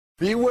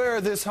Beware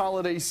this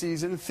holiday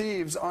season.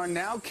 Thieves are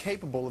now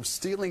capable of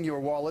stealing your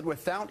wallet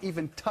without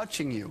even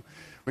touching you.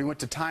 We went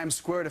to Times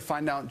Square to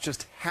find out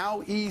just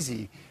how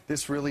easy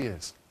this really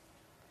is.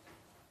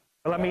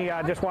 Let me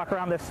just walk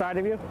around this side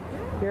of you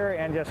here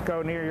and just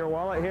go near your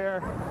wallet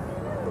here.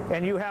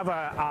 And you have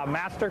a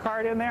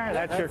MasterCard in there?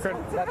 That's your card?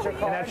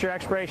 And that's your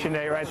expiration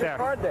date right there.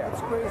 Card there.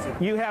 It's crazy.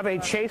 You have a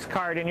Chase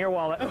card in your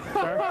wallet,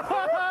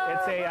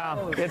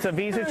 sir. It's a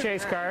Visa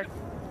Chase card.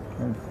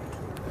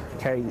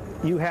 Okay,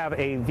 you have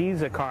a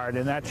Visa card,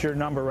 and that's your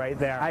number right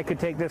there. I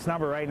could take this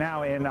number right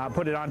now and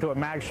put it onto a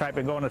mag stripe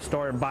and go in a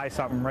store and buy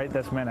something right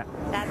this minute.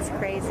 That's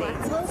crazy.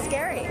 It's a little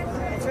scary.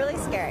 It's really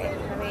scary.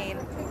 I mean,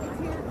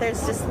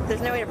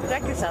 there's no way to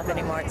protect yourself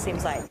anymore, it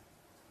seems like.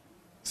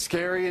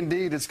 Scary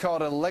indeed. It's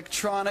called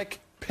electronic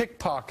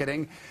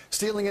pickpocketing,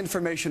 stealing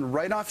information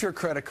right off your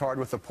credit card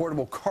with a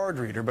portable card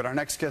reader. But our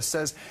next guest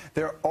says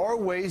there are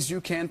ways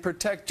you can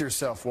protect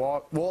yourself.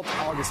 Walt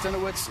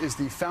Augustinowicz is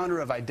the founder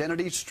of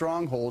Identity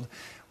Stronghold,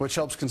 which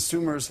helps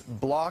consumers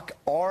block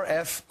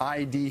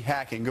RFID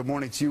hacking. Good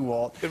morning to you,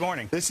 Walt. Good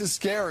morning. This is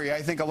scary.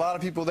 I think a lot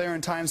of people there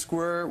in Times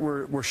Square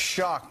were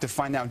shocked to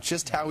find out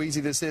just how easy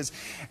this is.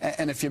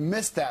 And if you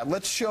missed that,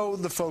 let's show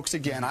the folks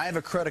again. I have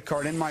a credit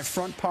card in my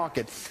front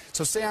pocket.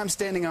 So say I'm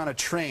standing on a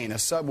train, a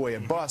subway, a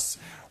bus,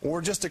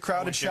 or just a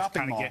crowded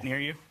shopping mall. We'd just kind of get near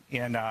you,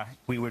 and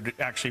we would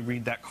actually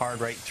read that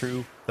card right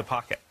through the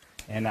pocket.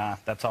 And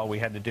that's all we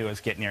had to do is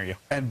get near you.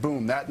 And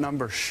boom, that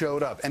number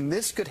showed up. And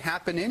this could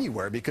happen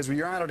anywhere, because when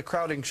you're out at a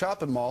crowded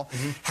shopping mall,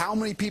 how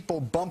many people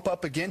bump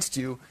up against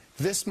you?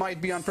 This might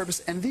be on purpose.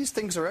 And these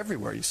things are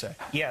everywhere, you say.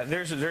 Yeah,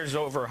 there's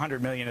over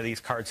 100 million of these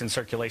cards in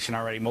circulation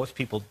already. Most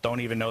people don't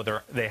even know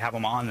they have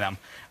them on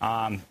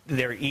them.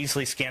 They're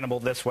easily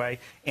scannable this way.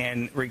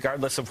 And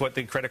regardless of what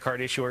the credit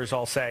card issuers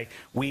all say,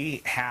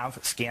 we have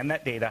scanned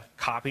that data,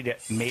 copied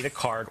it, made a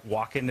card,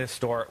 walk into the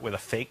store with a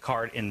fake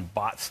card and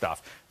bought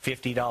stuff.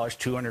 $50,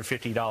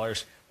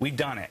 $250. We've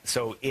done it,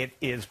 so it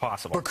is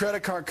possible. But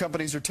credit card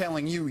companies are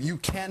telling you you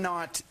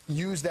cannot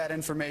use that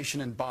information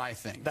and buy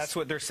things. That's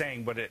what they're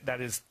saying, but that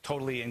is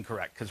totally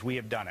incorrect, because we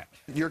have done it.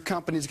 Your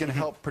company is going to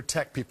help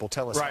protect people.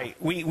 Tell us. Right.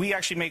 We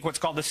actually make what's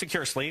called the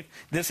secure sleeve.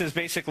 This is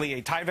basically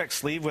a Tyvek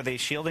sleeve with a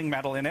shielding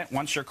metal in it.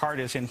 Once your card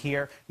is in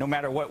here, no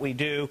matter what we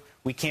do,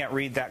 we can't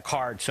read that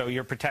card, so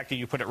you're protected.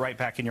 You put it right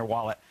back in your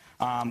wallet.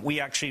 We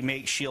actually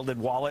make shielded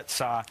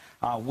wallets,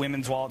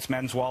 women's wallets,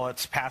 men's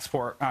wallets,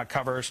 passport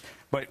covers.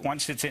 But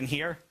once it's in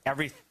here,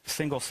 every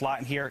single slot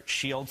in here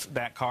shields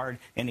that card,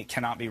 and it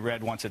cannot be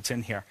read once it's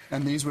in here.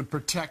 And these would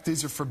protect,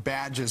 these are for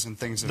badges and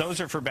things.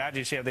 Those are for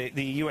badges, yeah.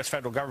 The U.S.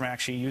 federal government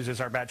actually uses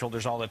our badge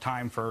holders all the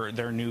time for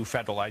their new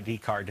federal ID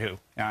card, too.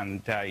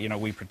 And, you know,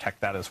 we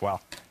protect that as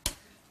well.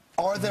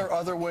 Are there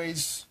other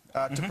ways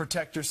to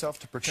protect yourself,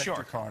 to protect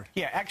your card?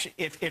 Yeah, actually,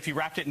 if you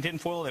wrapped it in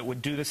tinfoil, it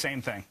would do the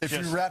same thing. If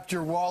you wrapped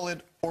your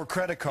wallet or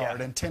credit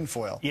card in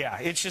tinfoil? Yeah,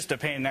 it's just a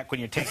pain in the neck when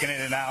you're taking it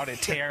in and out. It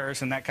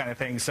tears and that kind of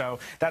thing. So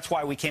that's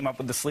why we came up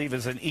with the sleeve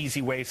as an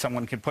easy way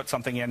someone could put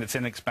something in. It's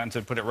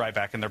inexpensive, put it right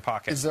back in their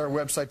pocket. Is there a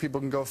website people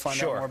can go find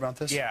out more about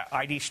this? Yeah,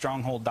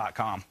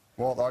 idstronghold.com.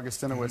 Walt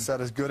Augustinowicz, that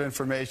is good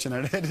information,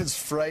 and it is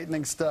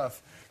frightening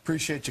stuff.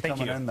 Appreciate you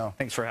coming in, though.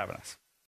 Thanks for having us.